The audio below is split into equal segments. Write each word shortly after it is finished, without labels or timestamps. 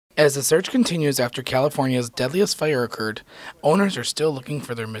As the search continues after California's deadliest fire occurred, owners are still looking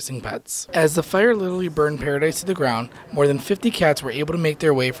for their missing pets. As the fire literally burned paradise to the ground, more than 50 cats were able to make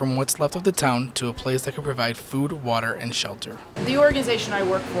their way from what's left of the town to a place that could provide food, water, and shelter. The organization I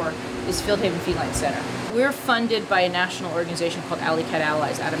work for is Field Haven Feline Center. We're funded by a national organization called Alley Cat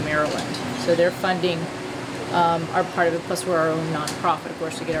Allies out of Maryland. So they're funding our part of it, plus we're our own nonprofit, of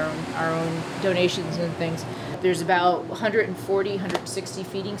course, to get our own donations and things. There's about 140, 160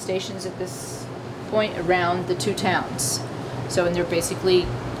 feeding stations at this point around the two towns. So, and they're basically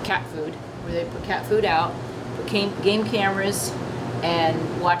cat food, where they put cat food out, put game cameras,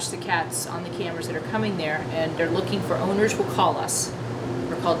 and watch the cats on the cameras that are coming there, and they're looking for owners will call us,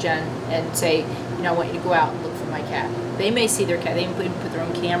 or call Jen, and say, you know, I want you to go out and look for my cat. They may see their cat, they even put their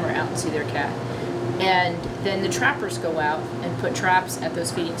own camera out and see their cat. And then the trappers go out and put traps at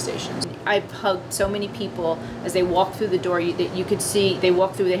those feeding stations. I've hugged so many people as they walk through the door that you could see, they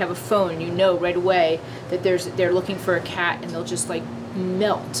walk through, they have a phone, and you know right away that they're looking for a cat, and they'll just like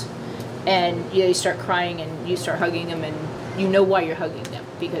melt. And they start crying, and you start hugging them, and you know why you're hugging them,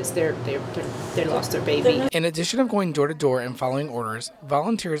 because they lost their baby. In addition of going door to door and following orders,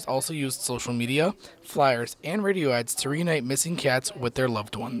 volunteers also used social media, flyers, and radio ads to reunite missing cats with their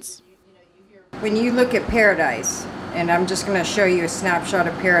loved ones. When you look at Paradise, and I'm just going to show you a snapshot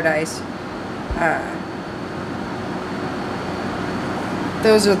of Paradise,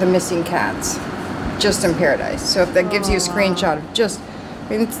 those are the missing cats, just in Paradise. So if that gives you a screenshot of just,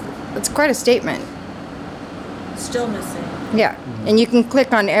 I mean, it's quite a statement. Still missing. Yeah, and you can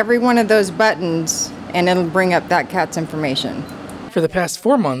click on every one of those buttons, and it'll bring up that cat's information. For the past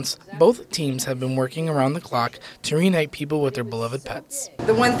 4 months, both teams have been working around the clock to reunite people with their beloved pets.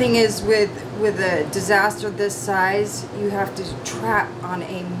 The one thing is with a disaster this size, you have to trap on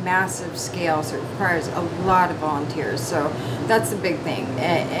a massive scale, so it requires a lot of volunteers. So that's the big thing.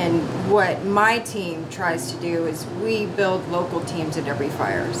 And what my team tries to do is we build local teams at every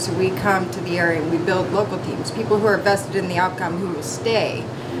fire. So we come to the area and we build local teams, people who are vested in the outcome who will stay,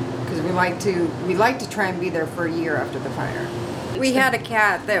 because we like to try and be there for a year after the fire. We had a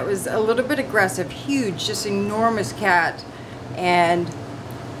cat that was a little bit aggressive, huge, just enormous cat, and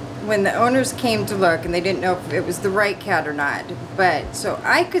when the owners came to look, and they didn't know if it was the right cat or not, but so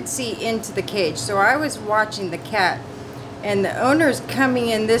I could see into the cage, so I was watching the cat, and the owner's coming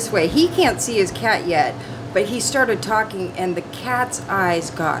in this way. He can't see his cat yet, but he started talking, and the cat's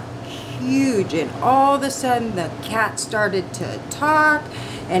eyes got huge, and all of a sudden the cat started to talk,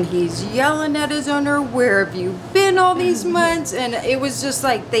 and he's yelling at his owner, where have you been all these months? And it was just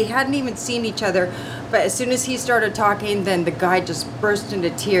like they hadn't even seen each other. But as soon as he started talking, then the guy just burst into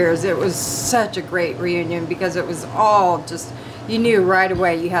tears. It was such a great reunion because it was all just, you knew right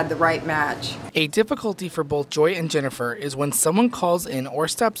away you had the right match. A difficulty for both Joy and Jennifer is when someone calls in or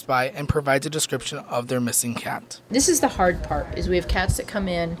stops by and provides a description of their missing cat. This is the hard part, is we have cats that come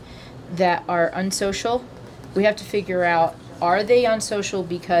in that are unsocial. We have to figure out, are they unsocial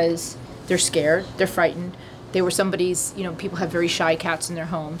because they're scared, they're frightened, they were somebody's, you know, people have very shy cats in their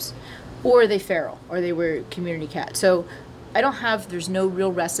homes, or are they feral, or they were community cats. So there's no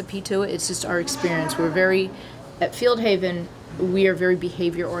real recipe to it, it's just our experience. At Field Haven, we are very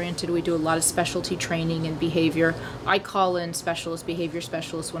behavior oriented. We do a lot of specialty training in behavior. I call in behavior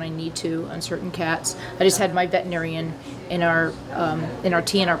specialists when I need to on certain cats. I just had my veterinarian and our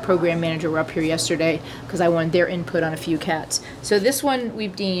program manager were up here yesterday because I wanted their input on a few cats. So this one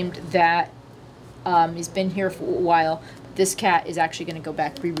we've deemed that has been here for a while. This cat is actually going to go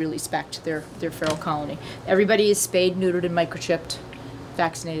back, be released back to their feral colony. Everybody is spayed, neutered, and microchipped,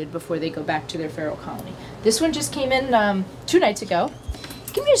 vaccinated before they go back to their feral colony. This one just came in 2 nights ago.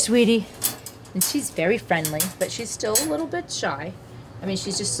 Come here, sweetie. And she's very friendly, but she's still a little bit shy. I mean,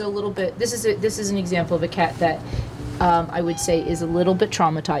 she's just a little bit. This is an example of a cat that I would say is a little bit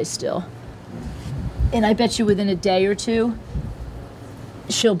traumatized still. And I bet you within a day or two,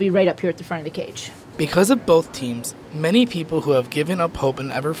 she'll be right up here at the front of the cage. Because of both teams, many people who have given up hope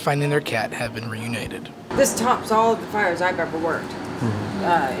in ever finding their cat have been reunited. This tops all of the fires I've ever worked.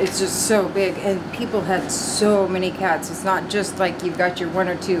 It's just so big, and people had so many cats. It's not just like you've got your 1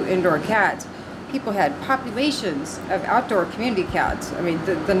 or 2 indoor cats. People had populations of outdoor community cats. I mean,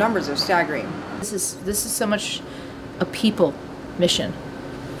 the numbers are staggering. This is so much a people mission.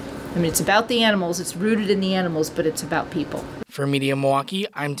 I mean, it's about the animals, it's rooted in the animals, but it's about people. For Media Milwaukee,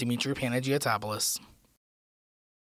 I'm Dimitris Panagiotopoulos.